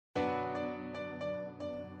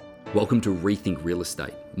Welcome to Rethink Real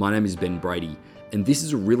Estate. My name is Ben Brady, and this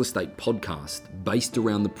is a real estate podcast based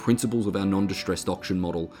around the principles of our non-distressed auction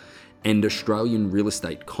model and Australian real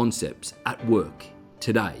estate concepts at work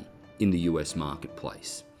today in the US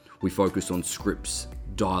marketplace. We focus on scripts,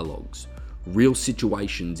 dialogues, real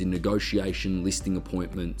situations in negotiation, listing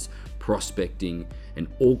appointments, prospecting, and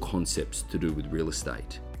all concepts to do with real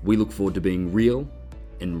estate. We look forward to being real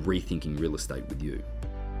and rethinking real estate with you.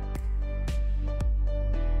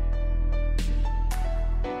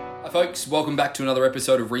 Folks, welcome back to another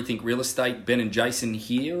episode of Rethink Real Estate. Ben and Jason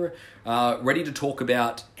here, ready to talk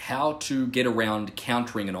about how to get around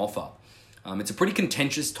countering an offer. It's a pretty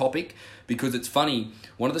contentious topic because it's funny,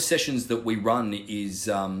 one of the sessions that we run is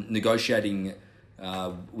negotiating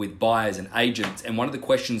with buyers and agents, and one of the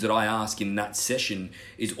questions that I ask in that session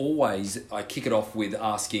is always, I kick it off with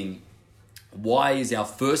asking, why is our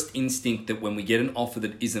first instinct that when we get an offer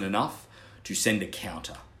that isn't enough to send a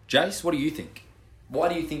counter? Jace, what do you think? Why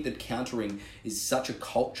do you think that countering is such a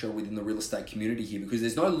culture within the real estate community here? Because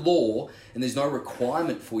there's no law and there's no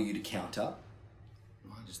requirement for you to counter.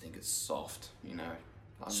 I just think it's soft,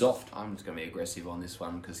 Soft. I'm just going to be aggressive on this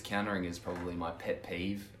one because countering is probably my pet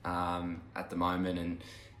peeve at the moment,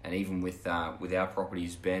 and even with our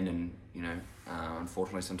properties, Ben, and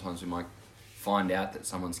unfortunately sometimes we might find out that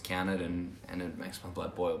someone's countered and it makes my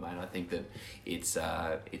blood boil, mate. I think that it's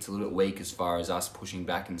a little bit weak as far as us pushing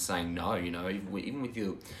back and saying no. Even with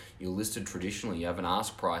you're listed traditionally, you have an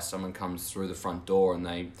ask price, someone comes through the front door and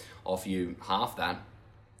they offer you half that,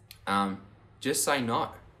 just say no.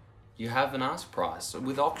 You have an ask price.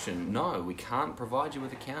 With auction, no, we can't provide you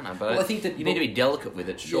with a counter. But I think that you need to be delicate with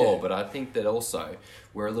it, sure. Yeah. But I think that also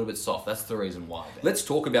we're a little bit soft. That's the reason why. Ben. Let's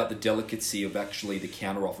talk about the delicacy of actually the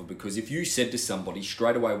counter offer, because if you said to somebody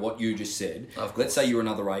straight away what you just said, let's say you're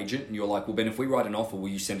another agent and you're like, well, Ben, if we write an offer, will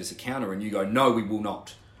you send us a counter? And you go, no, we will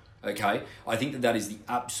not. Okay, I think that is the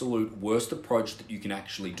absolute worst approach that you can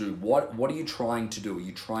actually do. What are you trying to do? Are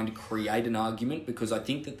you trying to create an argument? Because I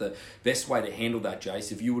think that the best way to handle that,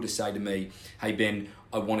 Jace, if you were to say to me, hey, Ben,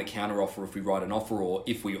 I want a counter offer if we write an offer, or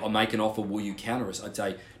if I make an offer, will you counter us? I'd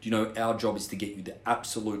say, do you know, our job is to get you the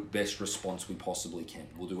absolute best response we possibly can.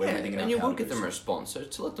 We'll do everything in our power. And you will get them a response. So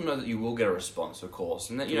to let them know that you will get a response, of course.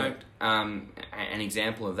 And that, an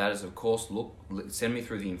example of that is, of course, look, send me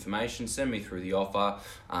through the information, send me through the offer.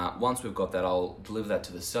 Once we've got that, I'll deliver that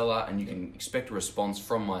to the seller, and you can expect a response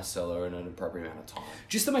from my seller in an appropriate amount of time.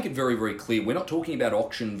 Just to make it very, very clear, we're not talking about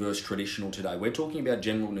auction versus traditional today. We're talking about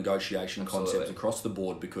general negotiation concepts across the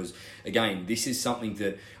board, because again, this is something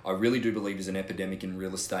that I really do believe is an epidemic in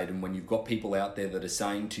real estate. And when you've got people out there that are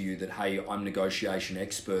saying to you that, hey, I'm negotiation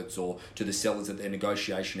experts, or to the sellers that they're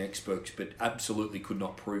negotiation experts, but absolutely could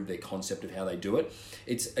not prove their concept of how they do it.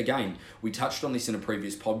 It's, again, we touched on this in a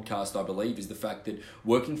previous podcast, I believe, is the fact that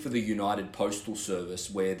working for the United Postal Service,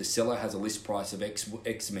 where the seller has a list price of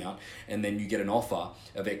X amount, and then you get an offer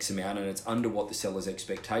of X amount, and it's under what the seller's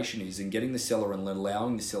expectation is, and getting the seller and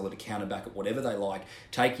allowing the seller to counter back at whatever they like,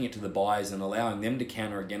 taking it to the buyers and allowing them to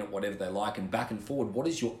counter again at whatever they like, and back and forward. What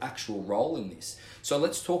is your actual role in this? So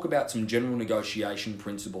let's talk about some general negotiation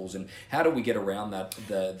principles and how do we get around that,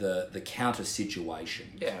 the counter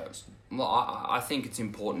situation. Yeah, well, I think it's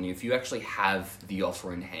important, if you actually have the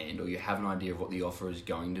offer in hand, or you have an idea of what the offer is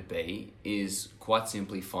going to be, is quite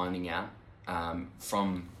simply finding out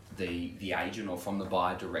from the agent or from the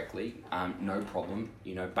buyer directly, no problem,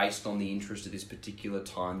 based on the interest at this particular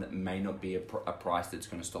time, that may not be a price that's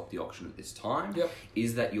going to stop the auction at this time. Yep.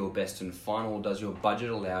 Is that your best and final, or does your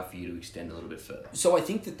budget allow for you to extend a little bit further? So I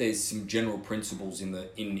think that there's some general principles in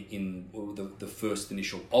the first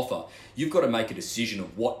initial offer. You've got to make a decision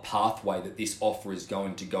of what pathway that this offer is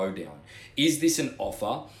going to go down. Is this an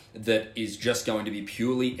offer that is just going to be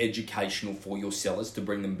purely educational for your sellers to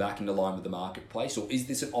bring them back into line with the marketplace? Or is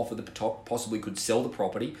this an offer that possibly could sell the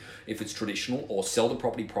property if it's traditional, or sell the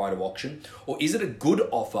property prior to auction? Or is it a good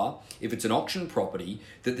offer if it's an auction property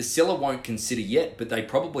that the seller won't consider yet, but they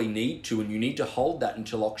probably need to, and you need to hold that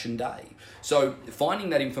until auction day? So finding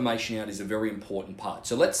that information out is a very important part.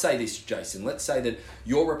 So let's say this, Jason, let's say that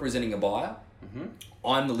you're representing a buyer. Mm-hmm.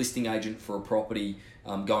 I'm the listing agent for a property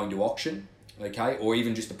going to auction. Okay, or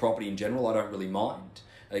even just the property in general, I don't really mind.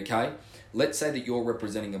 Okay, let's say that you're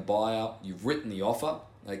representing a buyer, you've written the offer,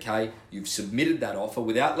 okay, you've submitted that offer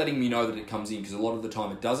without letting me know that it comes in, because a lot of the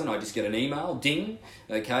time it doesn't. I just get an email, ding,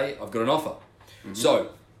 okay, I've got an offer. Mm-hmm.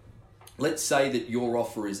 So let's say that your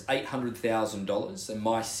offer is $800,000 and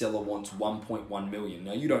my seller wants $1.1 million.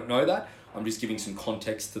 Now, you don't know that. I'm just giving some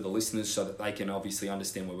context to the listeners so that they can obviously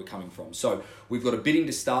understand where we're coming from. So we've got a bidding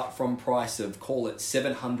to start from price of, call it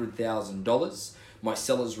 $700,000. My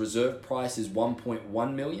seller's reserve price is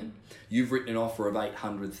 1.1 million. You've written an offer of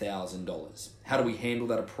 $800,000. How do we handle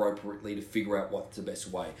that appropriately to figure out what's the best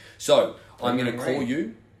way? So I'm going to call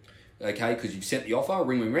you, okay, because you've sent the offer.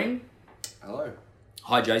 Ring, ring, ring. Hello.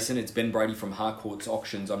 Hi Jason, it's Ben Brady from Harcourts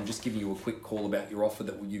Auctions. I'm just giving you a quick call about your offer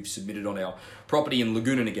that you've submitted on our property in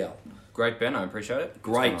Laguna Niguel. Great, Ben. I appreciate it.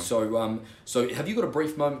 Great. So have you got a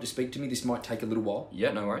brief moment to speak to me? This might take a little while.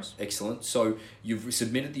 Yeah, no worries. Excellent. So you've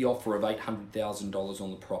submitted the offer of $800,000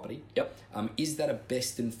 on the property. Yep. Is that a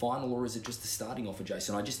best and final, or is it just a starting offer,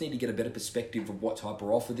 Jason? I just need to get a better perspective of what type of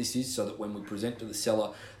offer this is, so that when we present to the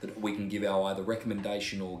seller, that we can give our either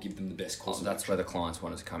recommendation or give them the best course of That's where the clients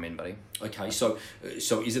want us to come in, buddy. Okay. So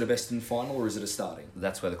is it a best and final, or is it a starting?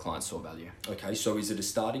 That's where the clients saw value. Okay. So is it a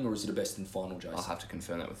starting, or is it a best and final, Jason? I'll have to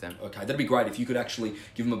confirm that with them. Okay, that'd be great if you could actually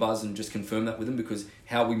give them a buzz and just confirm that with them, because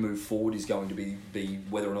how we move forward is going to be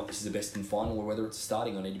whether or not this is a best and final or whether it's a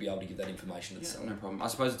starting. I need to be able to give that information to the seller. No problem. I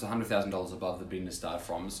suppose it's $100,000 above the bid to start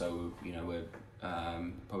from, so we're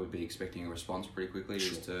probably be expecting a response pretty quickly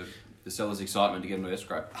as to the seller's excitement to get into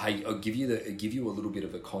escrow. Hey, I'll give you a little bit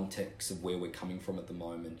of a context of where we're coming from at the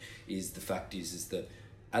moment. Is the fact is that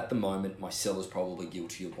at the moment, my seller's probably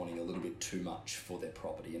guilty of wanting a little bit too much for their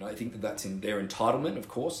property. And I think that that's in their entitlement, of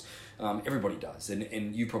course. Everybody does.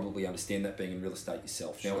 And you probably understand that being in real estate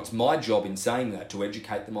yourself. Now, it's my job in saying that to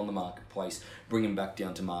educate them on the marketplace, bring them back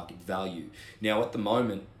down to market value. Now, at the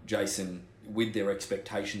moment, Jason, with their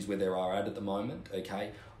expectations where they are at the moment,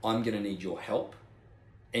 okay, I'm going to need your help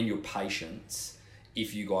and your patience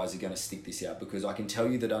if you guys are going to stick this out, because I can tell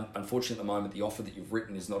you that unfortunately at the moment the offer that you've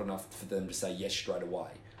written is not enough for them to say yes straight away.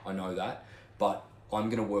 I know that, but I'm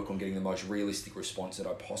going to work on getting the most realistic response that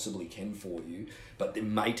I possibly can for you, but it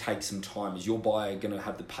may take some time. Is your buyer going to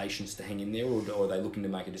have the patience to hang in there, or are they looking to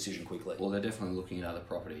make a decision quickly? Well, they're definitely looking at other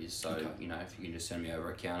properties, so Okay. if you can just send me over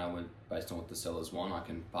a counter based on what the sellers want, I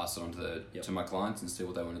can pass it on to my clients and see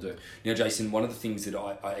what they want to do. Now, Jason, one of the things that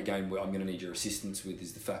I'm going to need your assistance with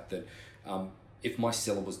is the fact that if my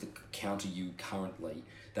seller was to counter you currently,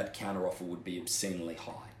 that counter offer would be obscenely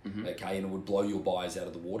high, okay, and it would blow your buyers out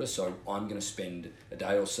of the water. So I'm going to spend a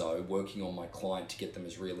day or so working on my client to get them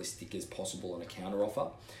as realistic as possible on a counter offer,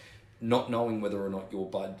 not knowing whether or not your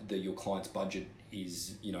client's budget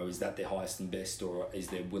is that their highest and best, or is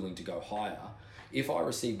they willing to go higher. If I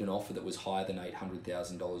received an offer that was higher than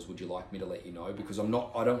 $800,000, would you like me to let you know? Because I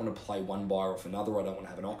don't want to play one buyer off another. I don't want to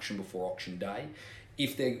have an auction before auction day.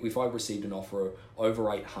 If I received an offer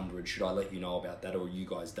over 800, should I let you know about that, or are you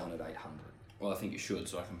guys done at 800? Well, I think you should,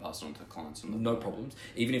 so I can pass it on to the clients. No problems.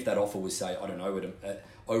 Even if that offer was, say, I don't know, at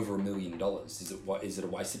over $1 million, is it a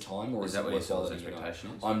waste of time, or is that it what your worthwhile? seller's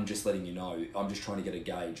expectation is? I'm just letting you know. I'm just trying to get a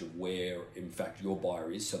gauge of where, in fact, your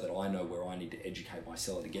buyer is, so that I know where I need to educate my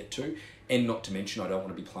seller to get to. And not to mention, I don't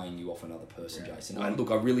want to be playing you off another person, Jason. Look,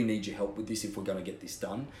 I really need your help with this if we're going to get this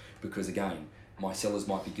done, because again, my sellers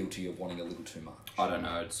might be guilty of wanting a little too much. I don't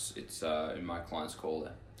know. It's in my client's call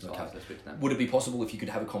there. So Okay. I'll have to speak to them. Would it be possible if you could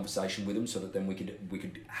have a conversation with them, so that then we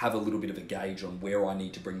could have a little bit of a gauge on where I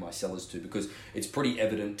need to bring my sellers to? Because it's pretty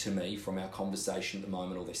evident to me from our conversation at the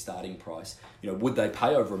moment, or their starting price. Would they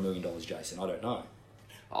pay over $1 million, Jason? I don't know.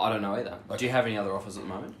 I don't know either. Okay. Do you have any other offers at the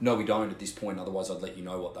moment? No, we don't at this point. Otherwise, I'd let you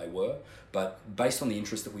know what they were. But based on the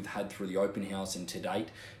interest that we've had through the open house and to date,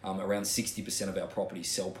 around 60% of our properties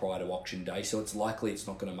sell prior to auction day. So it's likely it's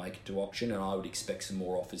not going to make it to auction, and I would expect some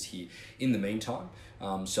more offers here in the meantime.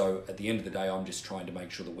 So at the end of the day, I'm just trying to make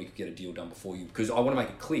sure that we could get a deal done before you, because I want to make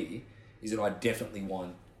it clear is that I definitely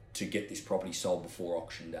want to get this property sold before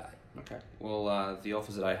auction day. Okay. Well, the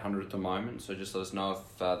offer's at 800 at the moment, so just let us know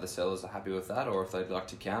if the sellers are happy with that, or if they'd like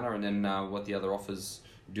to counter, and then what the other offers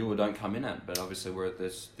do or don't come in at. But obviously, we're at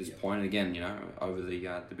this point, and again, over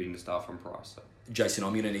the bidding to start from price. So. Jason,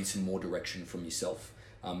 I'm going to need some more direction from yourself.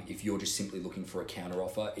 If you're just simply looking for a counter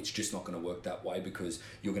offer, it's just not going to work that way, because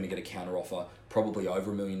you're going to get a counter offer probably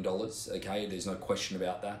over $1 million. Okay, there's no question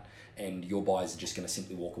about that. And your buyers are just going to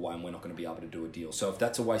simply walk away, and we're not going to be able to do a deal. So if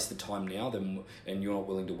that's a waste of time now, and you're not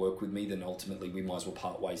willing to work with me, then ultimately we might as well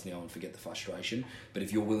part ways now and forget the frustration. But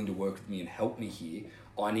if you're willing to work with me and help me here,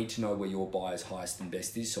 I need to know where your buyer's highest and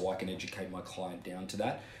best is, so I can educate my client down to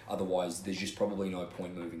that. Otherwise, there's just probably no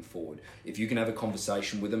point moving forward. If you can have a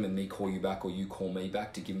conversation with them and me call you back, or you call me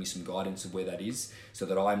back to give me some guidance of where that is, so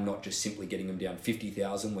that I'm not just simply getting them down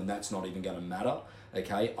 50,000 when that's not even going to matter,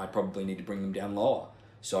 okay, I probably need to bring them down lower.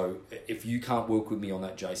 So if you can't work with me on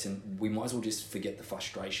that, Jason, we might as well just forget the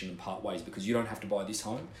frustration and part ways, because you don't have to buy this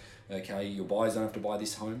home, okay? Your buyers don't have to buy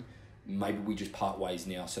this home. Maybe we just part ways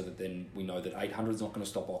now, so that then we know that 800 is not going to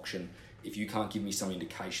stop auction. If you can't give me some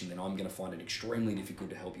indication, then I'm going to find it extremely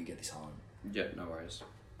difficult to help you get this home. Yeah, no worries.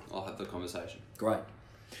 I'll have the conversation. Great.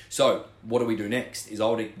 So what do we do next is I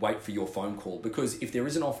would wait for your phone call, because if there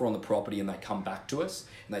is an offer on the property and they come back to us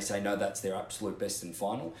and they say, no, that's their absolute best and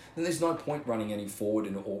final, then there's no point running any forward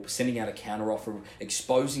or sending out a counter offer,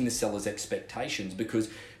 exposing the seller's expectations. Because,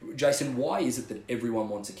 Jason, why is it that everyone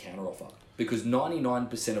wants a counter offer? Because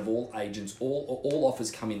 99% of all agents, all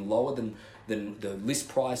offers come in lower than the list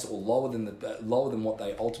price, or lower than what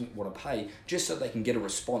they ultimately want to pay, just so they can get a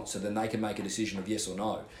response, so then they can make a decision of yes or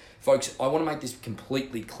no. Folks, I want to make this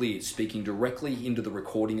completely clear, speaking directly into the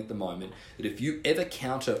recording at the moment, that if you ever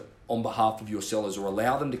counter on behalf of your sellers, or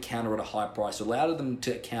allow them to counter at a high price, or allow them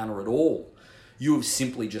to counter at all, you have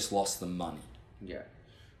simply just lost them money. Yeah,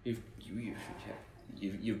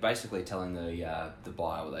 you're basically telling the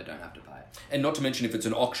buyer what they don't have to pay. And not to mention, if it's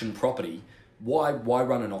an auction property, why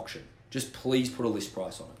run an auction? Just please put a list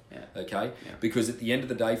price on it. Yeah. Okay? Yeah. Because at the end of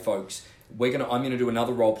the day, folks, I'm gonna do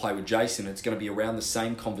another role play with Jason. It's gonna be around the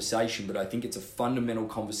same conversation, but I think it's a fundamental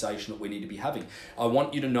conversation that we need to be having. I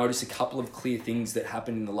want you to notice a couple of clear things that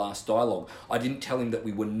happened in the last dialogue. I didn't tell him that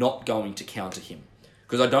we were not going to counter him,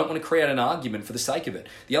 because I don't want to create an argument for the sake of it.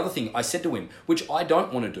 The other thing I said to him, which I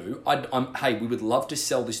don't want to do, hey, we would love to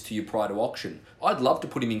sell this to you prior to auction. I'd love to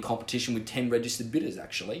put him in competition with 10 registered bidders,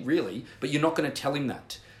 actually, really, but you're not going to tell him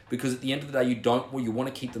that. Because at the end of the day, you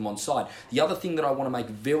want to keep them on side. The other thing that I want to make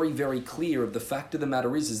very, very clear of the fact of the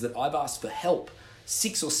matter is that I've asked for help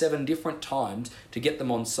 6 or 7 different times to get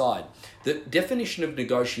them on side. The definition of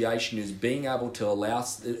negotiation is being able to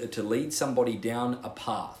lead somebody down a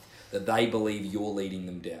path that they believe you're leading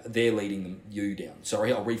them down. They're leading you down.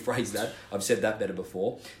 Sorry, I'll rephrase that. I've said that better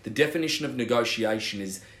before. The definition of negotiation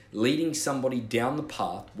is leading somebody down the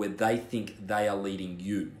path where they think they are leading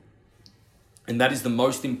you. And that is the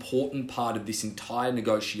most important part of this entire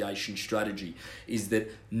negotiation strategy, is that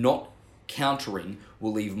not countering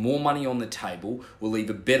will leave more money on the table, will leave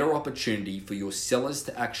a better opportunity for your sellers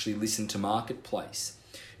to actually listen to marketplace.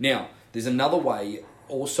 Now, there's another way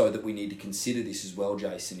also that we need to consider this as well,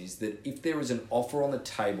 Jason, is that if there is an offer on the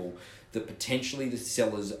table that potentially the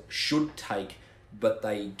sellers should take, but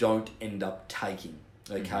they don't end up taking,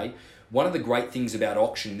 okay? Mm-hmm. One of the great things about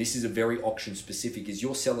auction, this is a very auction specific, is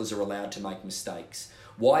your sellers are allowed to make mistakes.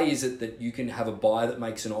 Why is it that you can have a buyer that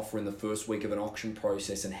makes an offer in the first week of an auction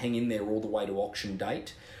process and hang in there all the way to auction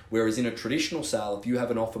date? Whereas in a traditional sale, if you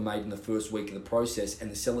have an offer made in the first week of the process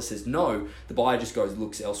and the seller says no, the buyer just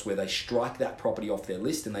looks elsewhere. They strike that property off their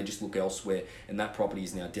list and they just look elsewhere, and that property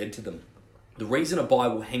is now dead to them. The reason a buyer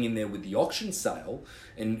will hang in there with the auction sale,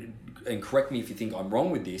 and correct me if you think I'm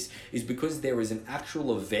wrong with this, is because there is an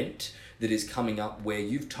actual event that is coming up where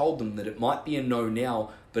you've told them that it might be a no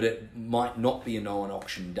now, but it might not be a no on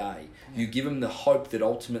auction day. You give them the hope that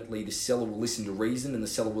ultimately the seller will listen to reason and the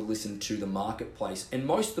seller will listen to the marketplace. And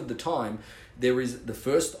most of the time, the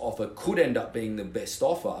first offer could end up being the best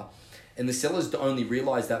offer, and the sellers only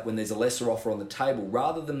realize that when there's a lesser offer on the table.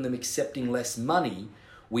 Rather than them accepting less money,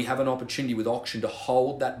 we have an opportunity with auction to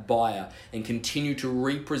hold that buyer and continue to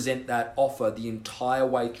represent that offer the entire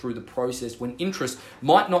way through the process, when interest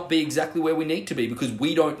might not be exactly where we need to be, because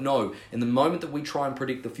we don't know. And the moment that we try and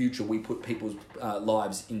predict the future, we put people's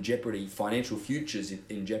lives in jeopardy, financial futures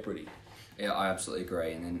in jeopardy. Yeah, I absolutely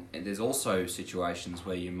agree. And then there's also situations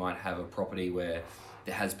where you might have a property where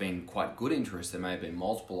there has been quite good interest. There may have been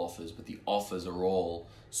multiple offers, but the offers are all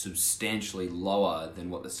substantially lower than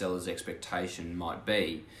what the seller's expectation might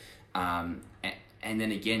be. And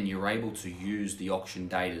then again, you're able to use the auction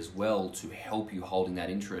date as well to help you holding that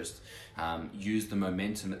interest. Use the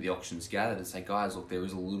momentum that the auction's gathered and say, guys, look, there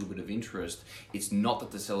is a little bit of interest. It's not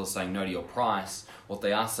that the seller's saying no to your price. What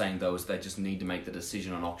they are saying, though, is they just need to make the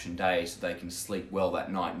decision on auction day so they can sleep well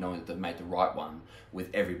that night knowing that they've made the right one, with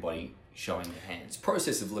everybody showing their hands. It's a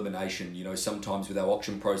process of elimination. Sometimes with our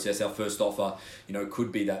auction process, our first offer,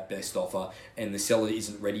 could be that best offer, and the seller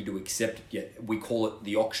isn't ready to accept it yet. We call it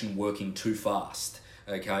the auction working too fast.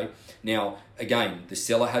 Okay. Now, again, the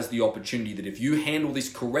seller has the opportunity that if you handle this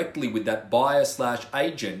correctly with that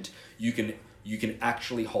buyer/agent, you can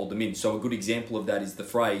actually hold them in. So a good example of that is the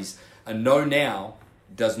phrase, a no now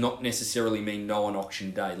does not necessarily mean no on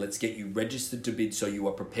auction day. Let's get you registered to bid so you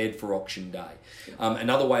are prepared for auction day.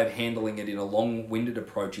 Another way of handling it in a long-winded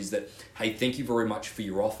approach is that, hey, thank you very much for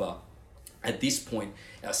your offer. At this point,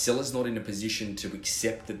 our seller's not in a position to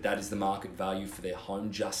accept that is the market value for their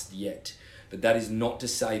home just yet. But that is not to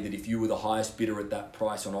say that if you were the highest bidder at that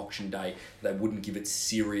price on auction day, they wouldn't give it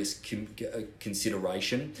serious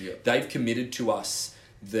consideration. Yep. They've committed to us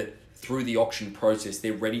that through the auction process,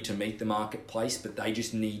 they're ready to meet the marketplace, but they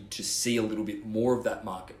just need to see a little bit more of that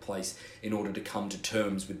marketplace in order to come to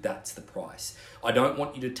terms with that's the price. I don't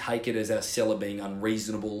want you to take it as our seller being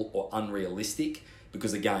unreasonable or unrealistic,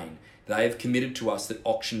 because again, they have committed to us that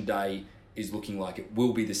auction day is looking like it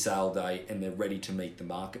will be the sale day and they're ready to meet the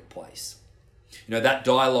marketplace. You know, that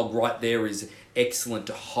dialogue right there is excellent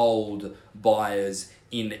to hold buyers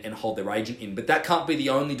in and hold their agent in, but that can't be the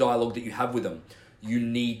only dialogue that you have with them. You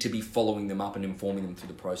need to be following them up and informing them through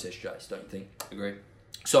the process, Jace, don't you think? Agree.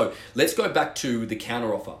 So let's go back to the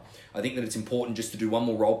counter offer. I think that it's important just to do one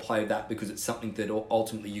more role play of that, because it's something that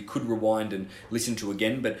ultimately you could rewind and listen to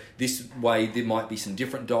again, but this way there might be some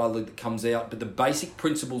different dialogue that comes out, but the basic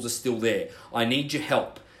principles are still there. I need your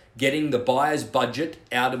help. Getting the buyer's budget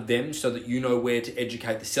out of them so that you know where to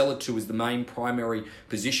educate the seller to is the main primary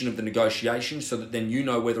position of the negotiation, so that then you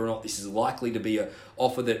know whether or not this is likely to be an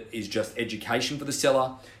offer that is just education for the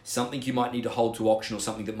seller, something you might need to hold to auction, or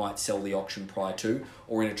something that might sell the auction prior to,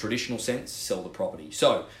 or in a traditional sense, sell the property.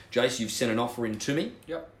 So, Jace, you've sent an offer in to me.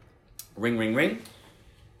 Yep. Ring, ring, ring.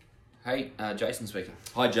 Hey, Jason speaking.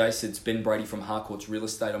 Hi, Jace. It's Ben Brady from Harcourts Real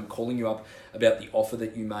Estate. I'm calling you up about the offer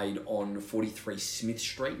that you made on 43 Smith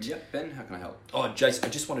Street. Yep, Ben, how can I help? Oh, Jace, I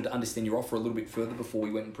just wanted to understand your offer a little bit further before we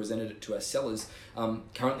went and presented it to our sellers.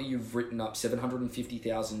 Currently, you've written up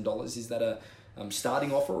 $750,000. Is that a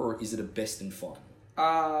starting offer, or is it a best and final?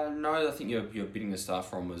 No, I think your bidding the start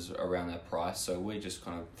from was around that price, so we're just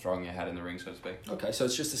kind of throwing our hat in the ring, so to speak. Okay, so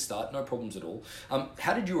it's just a start, no problems at all.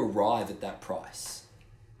 How did you arrive at that price?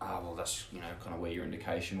 Well, that's kind of where your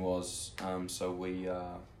indication was. So we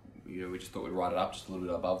just thought we'd write it up just a little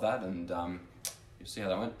bit above that, and you see how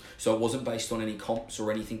that went. So it wasn't based on any comps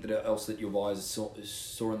or anything else that your buyers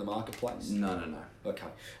saw in the marketplace? No. Okay.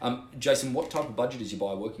 Jason, what type of budget is your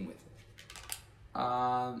buyer working with?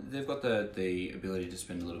 They've got the ability to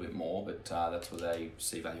spend a little bit more, but that's where they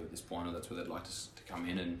see value at this point, or that's where they'd like to come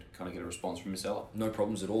in and kind of get a response from the seller. No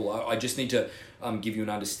problems at all. I just need to give you an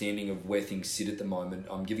understanding of where things sit at the moment.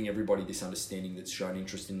 I'm giving everybody this understanding that's shown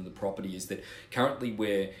interest in the property is that currently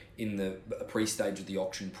we're in the pre-stage of the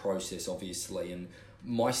auction process, obviously, and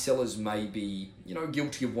my sellers may be,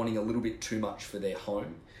 guilty of wanting a little bit too much for their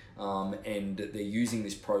home. And they're using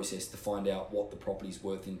this process to find out what the property's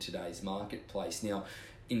worth in today's marketplace. Now,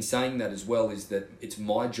 in saying that as well, is that it's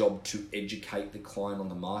my job to educate the client on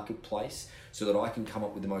the marketplace so that I can come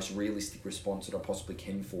up with the most realistic response that I possibly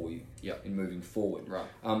can for you in moving forward.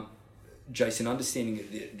 Right. Jason, understanding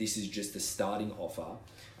that this is just a starting offer,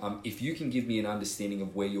 if you can give me an understanding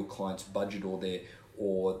of where your client's budget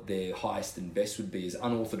or their highest and best would be, as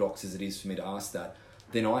unorthodox as it is for me to ask that,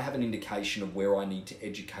 then I have an indication of where I need to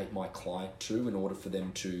educate my client to in order for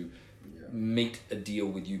them to meet a deal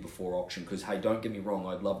with you before auction. Because, hey, don't get me wrong,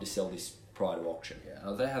 I'd love to sell this prior to auction. Yeah,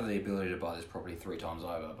 well, they have the ability to buy this property 3 times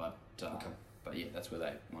over, but yeah, that's where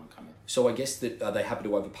they want to come in. So I guess that are they happy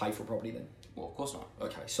to overpay for a property then? Well, of course not.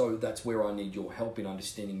 Okay, so that's where I need your help in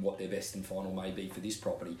understanding what their best and final may be for this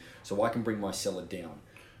property, so I can bring my seller down.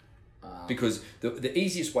 Because the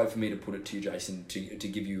easiest way for me to put it to you, Jason, to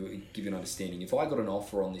give you an understanding, if I got an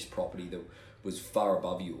offer on this property that was far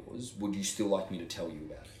above yours, would you still like me to tell you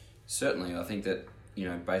about it? Certainly, I think that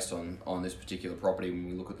based on this particular property, when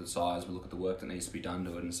we look at the size, we look at the work that needs to be done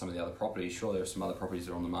to it, and some of the other properties. Sure, there are some other properties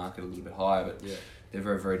that are on the market a little bit higher, but they're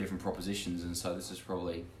very, very different propositions, and so this is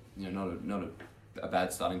probably not a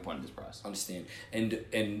bad starting point at this price. Understand.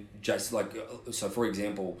 And Jason, so for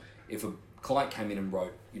example, if a client came in and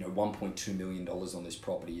wrote, $1.2 million on this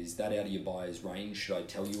property, is that out of your buyer's range? Should I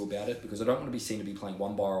tell you about it? Because I don't want to be seen to be playing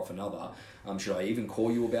one buyer off another. Should I even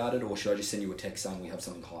call you about it, or should I just send you a text saying we have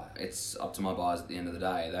something higher? It's up to my buyers at the end of the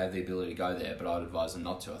day. They have the ability to go there, but I'd advise them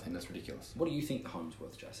not to. I think that's ridiculous. What do you think the home's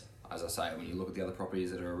worth, Jason? As I say, when you look at the other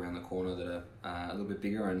properties that are around the corner that are a little bit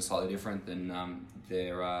bigger and slightly different, then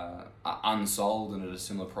they're unsold and at a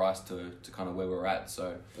similar price to kind of where we're at.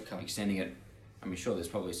 So extending it, sure, there's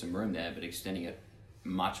probably some room there, but extending it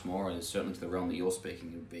much more, and certainly to the realm that you're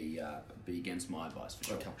speaking, would be against my advice for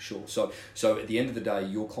sure. Okay, sure. So at the end of the day,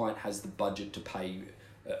 your client has the budget to pay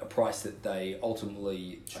a price that they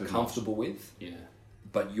ultimately are comfortable with. Yeah.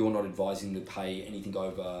 But you're not advising to pay anything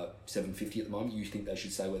over $750 at the moment. You think they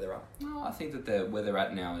should stay where they're at? No, I think that where they're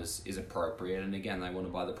at now is appropriate. And again, they want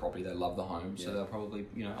to buy the property. They love the home, so they'll probably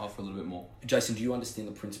offer a little bit more. Jason, do you understand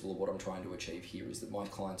the principle of what I'm trying to achieve here? Is that my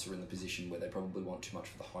clients are in the position where they probably want too much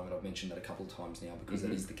for the home, and I've mentioned that a couple of times now because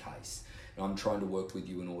that is the case. And I'm trying to work with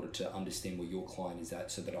you in order to understand where your client is at,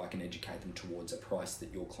 so that I can educate them towards a price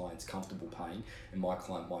that your client's comfortable paying and my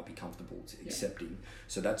client might be comfortable accepting.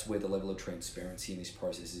 So that's where the level of transparency in this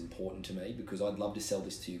process is important to me, because I'd love to sell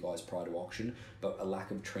this to you guys prior to auction, but a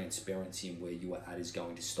lack of transparency in where you are at is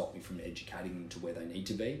going to stop me from educating them to where they need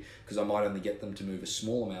to be, because I might only get them to move a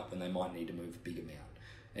small amount when they might need to move a big amount.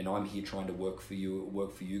 And I'm here trying to work for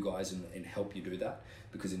you guys and help you do that,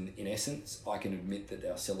 because in essence, I can admit that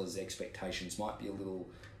our sellers' expectations might be a little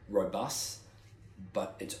robust,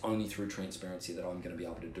 but it's only through transparency that I'm going to be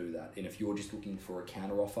able to do that. And if you're just looking for a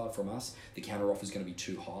counter offer from us, the counter offer is going to be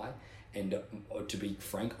too high. And to be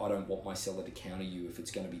frank, I don't want my seller to counter you if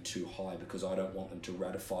it's going to be too high, because I don't want them to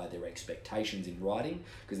ratify their expectations in writing,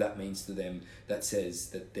 because that means to them, that says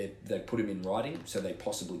that they put them in writing so they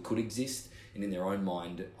possibly could exist. And in their own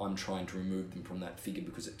mind, I'm trying to remove them from that figure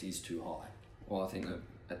because it is too high. Well, I think that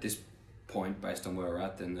at this point, based on where we're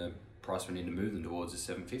at, then the price we need to move them towards is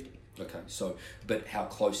 $750. Okay, so, but how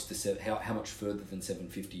close to how much further than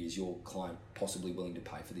 $750 is your client possibly willing to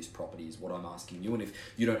pay for this property is what I'm asking you. And if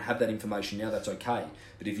you don't have that information now, that's okay.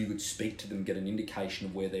 But if you could speak to them, get an indication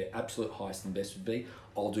of where their absolute highest and best would be,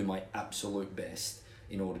 I'll do my absolute best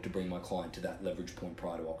in order to bring my client to that leverage point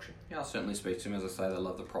prior to auction. Yeah, I'll certainly speak to them. As I say, they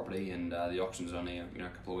love the property, and the auction's only a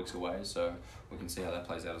couple of weeks away, so we can see how that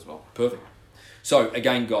plays out as well. Perfect. So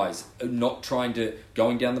again, guys, not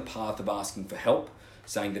going down the path of asking for help,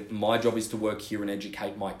 saying that my job is to work here and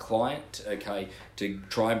educate my client, okay, to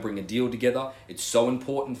try and bring a deal together. It's so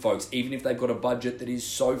important, folks. Even if they've got a budget that is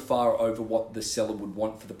so far over what the seller would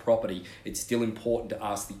want for the property, it's still important to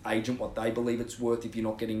ask the agent what they believe it's worth if you're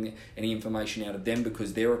not getting any information out of them,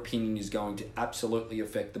 because their opinion is going to absolutely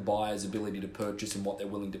affect the buyer's ability to purchase and what they're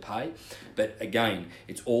willing to pay. But again,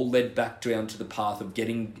 it's all led back down to the path of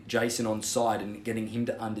getting Jason on side and getting him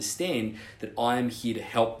to understand that I am here to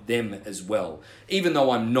help them as well. Even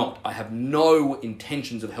though I'm not, I have no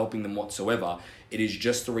intentions of helping them whatsoever. It is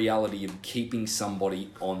just the reality of keeping somebody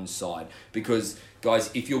on side. Because, guys,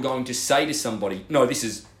 if you're going to say to somebody, no, this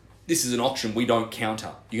is an auction, we don't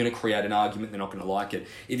counter, you're going to create an argument, they're not going to like it.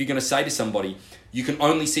 If you're going to say to somebody, you can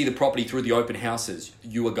only see the property through the open houses,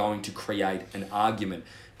 you are going to create an argument.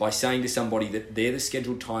 By saying to somebody that they're the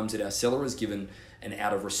scheduled times that our seller has given, and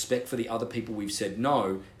out of respect for the other people we've said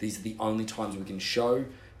no, these are the only times we can show,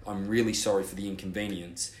 I'm really sorry for the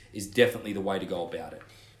inconvenience, is definitely the way to go about it.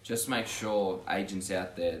 Just make sure, agents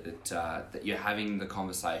out there, that you're having the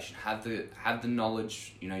conversation, have the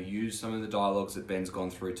knowledge, use some of the dialogues that Ben's gone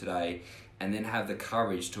through today, and then have the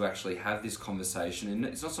courage to actually have this conversation. And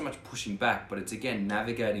it's not so much pushing back, but it's again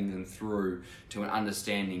navigating them through to an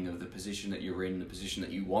understanding of the position that you're in, the position that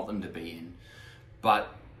you want them to be in.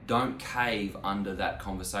 But don't cave under that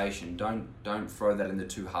conversation. Don't throw that in the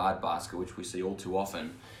too hard basket, which we see all too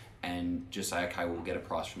often, and just say, okay, we'll get a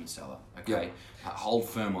price from the seller. Okay, yep. Hold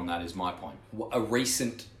firm on that is my point. A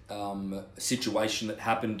recent situation that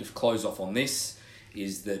happened, to close off on this,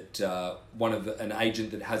 is that an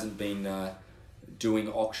agent that hasn't been doing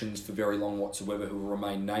auctions for very long whatsoever, who will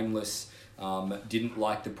remain nameless, didn't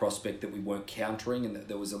like the prospect that we weren't countering, and that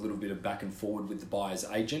there was a little bit of back and forward with the buyer's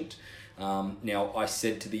agent. Now, I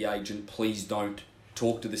said to the agent, please don't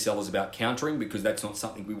talk to the sellers about countering, because that's not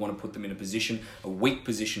something we want to put them in a weak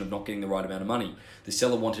position of not getting the right amount of money. The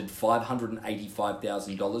seller wanted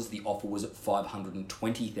 $585,000. The offer was at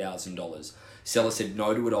 $520,000. Seller said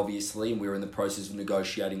no to it, obviously, and we were in the process of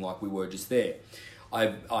negotiating like we were just there.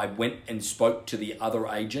 I went and spoke to the other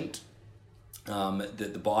agent,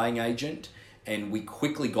 the buying agent, and we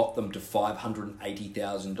quickly got them to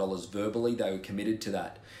 $580,000 verbally. They were committed to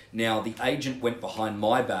that. Now, the agent went behind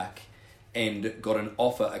my back and got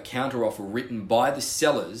a counter offer written by the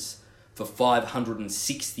sellers for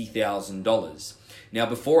 $560,000. Now,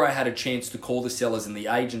 before I had a chance to call the sellers and the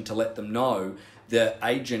agent to let them know, the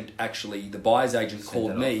buyer's agent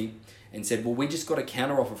called me and said, well, we just got a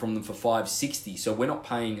counter offer from them for $560,000, so we're not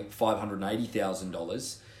paying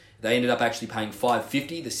 $580,000. They ended up actually paying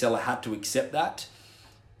 $550,000. The seller had to accept that.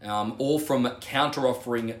 All from counter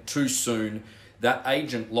offering too soon. That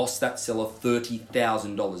agent lost that seller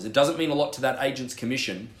 $30,000. It doesn't mean a lot to that agent's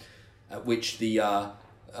commission, but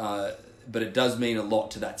it does mean a lot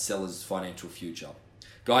to that seller's financial future.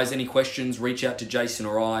 Guys, any questions, reach out to Jason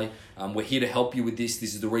or I. We're here to help you with this.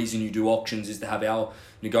 This is the reason you do auctions, is to have our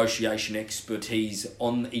negotiation expertise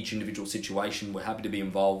on each individual situation. We're happy to be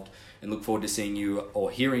involved and look forward to seeing you or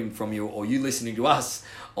hearing from you, or you listening to us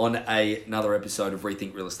on another episode of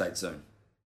Rethink Real Estate soon.